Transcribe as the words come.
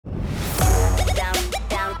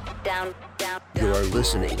You are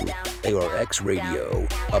listening ARX Radio,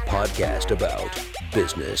 a podcast about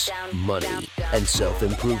business, money, and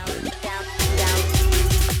self-improvement.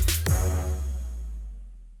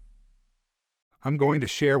 I'm going to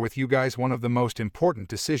share with you guys one of the most important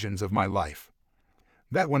decisions of my life.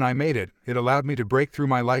 That when I made it, it allowed me to break through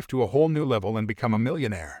my life to a whole new level and become a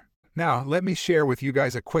millionaire. Now, let me share with you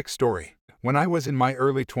guys a quick story. When I was in my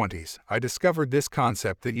early 20s, I discovered this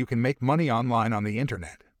concept that you can make money online on the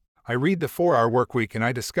internet. I read the 4-Hour Workweek and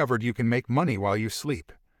I discovered you can make money while you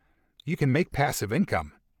sleep. You can make passive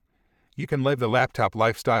income. You can live the laptop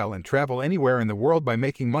lifestyle and travel anywhere in the world by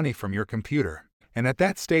making money from your computer. And at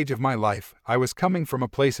that stage of my life, I was coming from a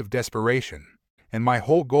place of desperation. And my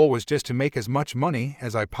whole goal was just to make as much money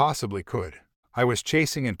as I possibly could. I was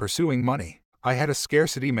chasing and pursuing money. I had a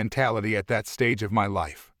scarcity mentality at that stage of my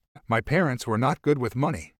life. My parents were not good with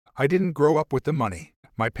money. I didn't grow up with the money.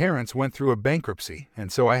 My parents went through a bankruptcy,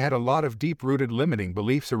 and so I had a lot of deep-rooted limiting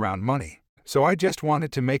beliefs around money. So I just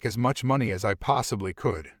wanted to make as much money as I possibly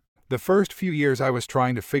could. The first few years I was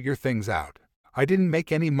trying to figure things out. I didn't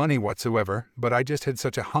make any money whatsoever, but I just had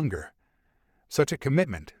such a hunger, such a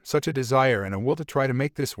commitment, such a desire and a will to try to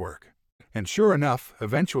make this work. And sure enough,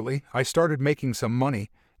 eventually, I started making some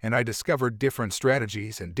money, and I discovered different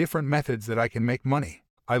strategies and different methods that I can make money.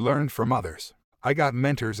 I learned from others. I got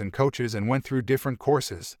mentors and coaches and went through different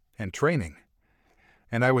courses and training.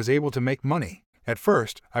 And I was able to make money. At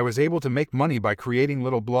first, I was able to make money by creating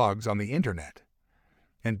little blogs on the internet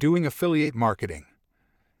and doing affiliate marketing,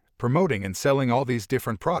 promoting and selling all these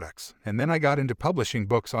different products. And then I got into publishing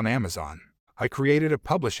books on Amazon. I created a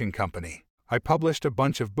publishing company. I published a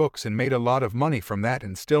bunch of books and made a lot of money from that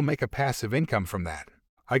and still make a passive income from that.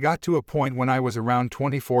 I got to a point when I was around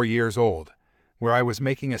 24 years old, where I was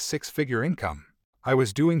making a 6-figure income. I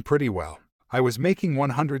was doing pretty well. I was making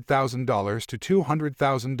 $100,000 to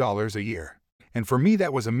 $200,000 a year. And for me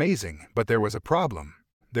that was amazing, but there was a problem.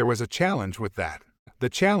 There was a challenge with that. The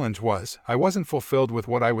challenge was, I wasn't fulfilled with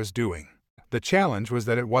what I was doing. The challenge was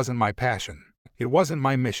that it wasn't my passion. It wasn't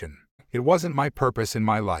my mission. It wasn't my purpose in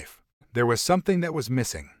my life. There was something that was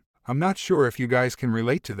missing. I'm not sure if you guys can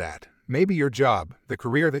relate to that. Maybe your job, the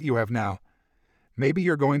career that you have now, maybe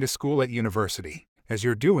you're going to school at university. As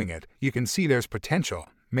you're doing it, you can see there's potential.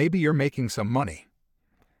 Maybe you're making some money.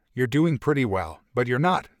 You're doing pretty well, but you're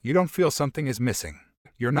not. You don't feel something is missing.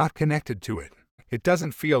 You're not connected to it. It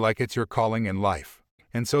doesn't feel like it's your calling in life.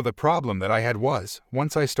 And so the problem that I had was,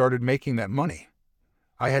 once I started making that money,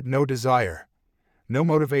 I had no desire, no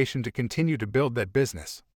motivation to continue to build that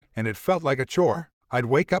business. And it felt like a chore. I'd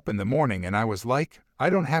wake up in the morning and I was like, I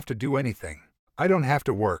don't have to do anything. I don't have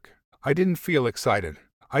to work. I didn't feel excited.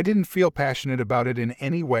 I didn't feel passionate about it in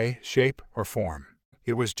any way, shape, or form.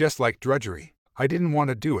 It was just like drudgery. I didn't want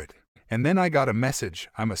to do it. And then I got a message.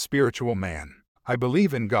 I'm a spiritual man. I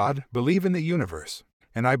believe in God, believe in the universe.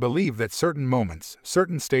 And I believe that certain moments,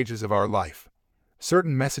 certain stages of our life,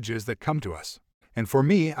 certain messages that come to us. And for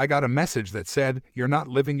me, I got a message that said, you're not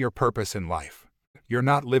living your purpose in life. You're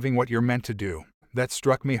not living what you're meant to do. That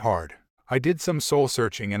struck me hard. I did some soul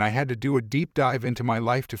searching and I had to do a deep dive into my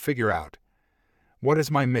life to figure out, what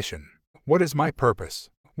is my mission? What is my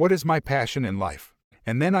purpose? What is my passion in life?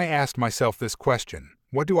 And then I asked myself this question,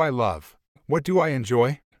 what do I love? What do I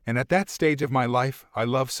enjoy? And at that stage of my life, I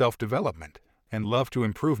love self-development and love to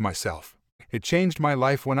improve myself. It changed my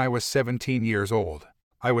life when I was 17 years old.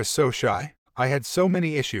 I was so shy. I had so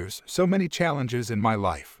many issues, so many challenges in my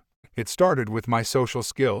life. It started with my social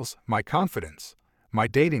skills, my confidence, my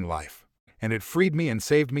dating life. And it freed me and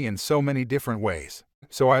saved me in so many different ways.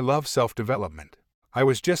 So I love self-development. I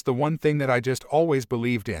was just the one thing that I just always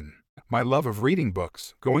believed in. My love of reading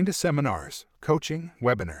books, going to seminars, coaching,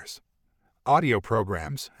 webinars, audio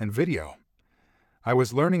programs, and video. I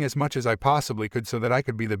was learning as much as I possibly could so that I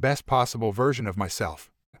could be the best possible version of myself.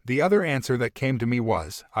 The other answer that came to me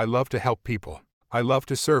was, I love to help people. I love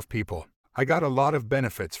to serve people. I got a lot of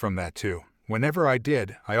benefits from that too. Whenever I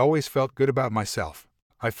did, I always felt good about myself.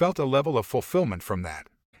 I felt a level of fulfillment from that.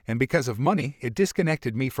 And because of money, it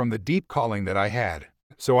disconnected me from the deep calling that I had.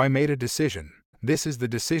 So I made a decision. This is the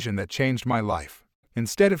decision that changed my life.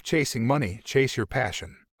 Instead of chasing money, chase your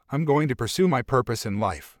passion. I'm going to pursue my purpose in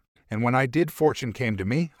life. And when I did, fortune came to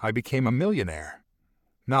me. I became a millionaire.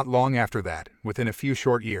 Not long after that, within a few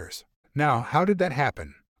short years. Now, how did that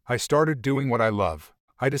happen? I started doing what I love.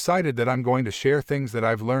 I decided that I'm going to share things that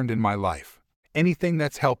I've learned in my life. Anything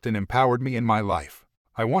that's helped and empowered me in my life.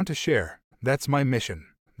 I want to share. That's my mission.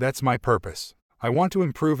 That's my purpose. I want to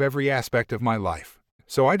improve every aspect of my life.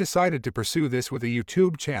 So I decided to pursue this with a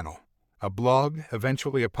YouTube channel, a blog,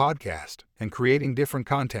 eventually a podcast, and creating different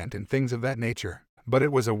content and things of that nature. But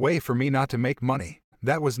it was a way for me not to make money.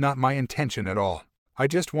 That was not my intention at all. I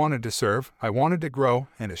just wanted to serve, I wanted to grow,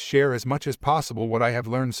 and to share as much as possible what I have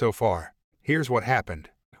learned so far. Here's what happened.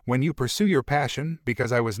 When you pursue your passion,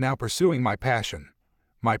 because I was now pursuing my passion,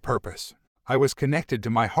 my purpose, I was connected to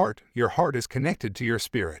my heart. Your heart is connected to your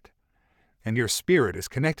spirit, and your spirit is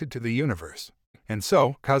connected to the universe. And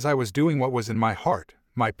so, cause I was doing what was in my heart,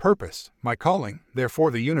 my purpose, my calling, therefore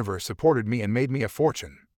the universe supported me and made me a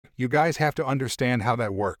fortune. You guys have to understand how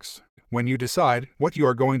that works. When you decide what you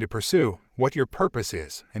are going to pursue, what your purpose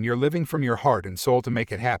is, and you're living from your heart and soul to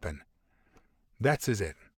make it happen, that's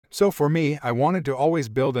it. So for me, I wanted to always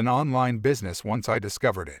build an online business once I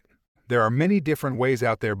discovered it. There are many different ways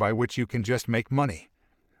out there by which you can just make money.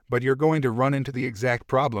 But you're going to run into the exact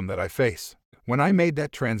problem that I face. When I made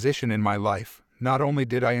that transition in my life, not only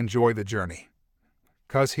did I enjoy the journey.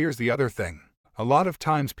 'Cause here's the other thing. A lot of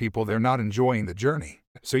times people, they're not enjoying the journey.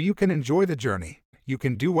 So you can enjoy the journey. You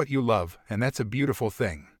can do what you love, and that's a beautiful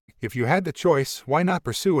thing. If you had the choice, why not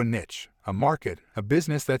pursue a niche, a market, a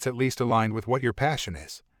business that's at least aligned with what your passion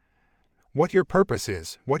is, what your purpose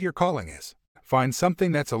is, what your calling is? Find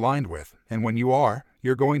something that's aligned with, and when you are,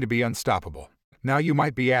 you're going to be unstoppable. Now you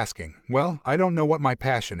might be asking, well, I don't know what my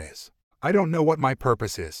passion is. I don't know what my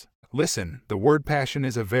purpose is. Listen, the word passion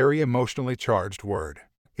is a very emotionally charged word.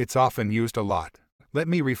 It's often used a lot. Let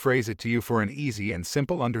me rephrase it to you for an easy and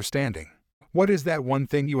simple understanding. What is that one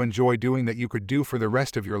thing you enjoy doing that you could do for the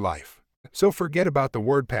rest of your life? So forget about the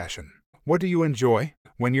word passion. What do you enjoy?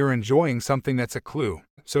 When you're enjoying something, that's a clue.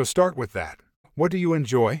 So start with that. What do you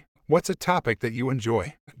enjoy? What's a topic that you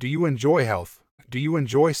enjoy? Do you enjoy health? Do you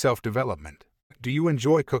enjoy self-development? Do you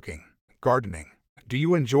enjoy cooking, gardening? Do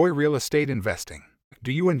you enjoy real estate investing?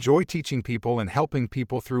 Do you enjoy teaching people and helping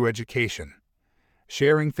people through education?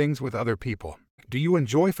 Sharing things with other people? Do you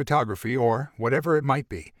enjoy photography or whatever it might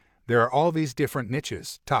be? There are all these different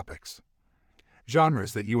niches, topics,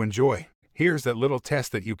 genres that you enjoy. Here's that little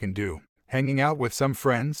test that you can do. Hanging out with some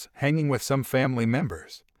friends, hanging with some family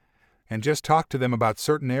members, and just talk to them about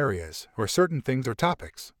certain areas or certain things or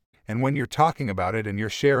topics. And when you're talking about it and you're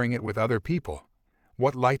sharing it with other people,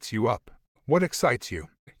 what lights you up? What excites you?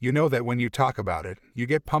 You know that when you talk about it, you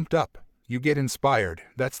get pumped up, you get inspired.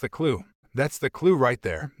 That's the clue. That's the clue right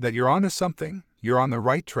there, that you're onto something, you're on the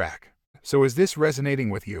right track. So is this resonating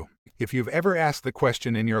with you? If you've ever asked the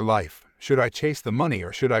question in your life, should I chase the money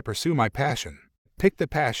or should I pursue my passion? Pick the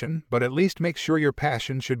passion, but at least make sure your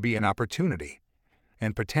passion should be an opportunity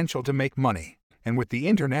and potential to make money. And with the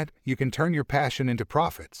internet, you can turn your passion into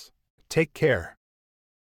profits. Take care.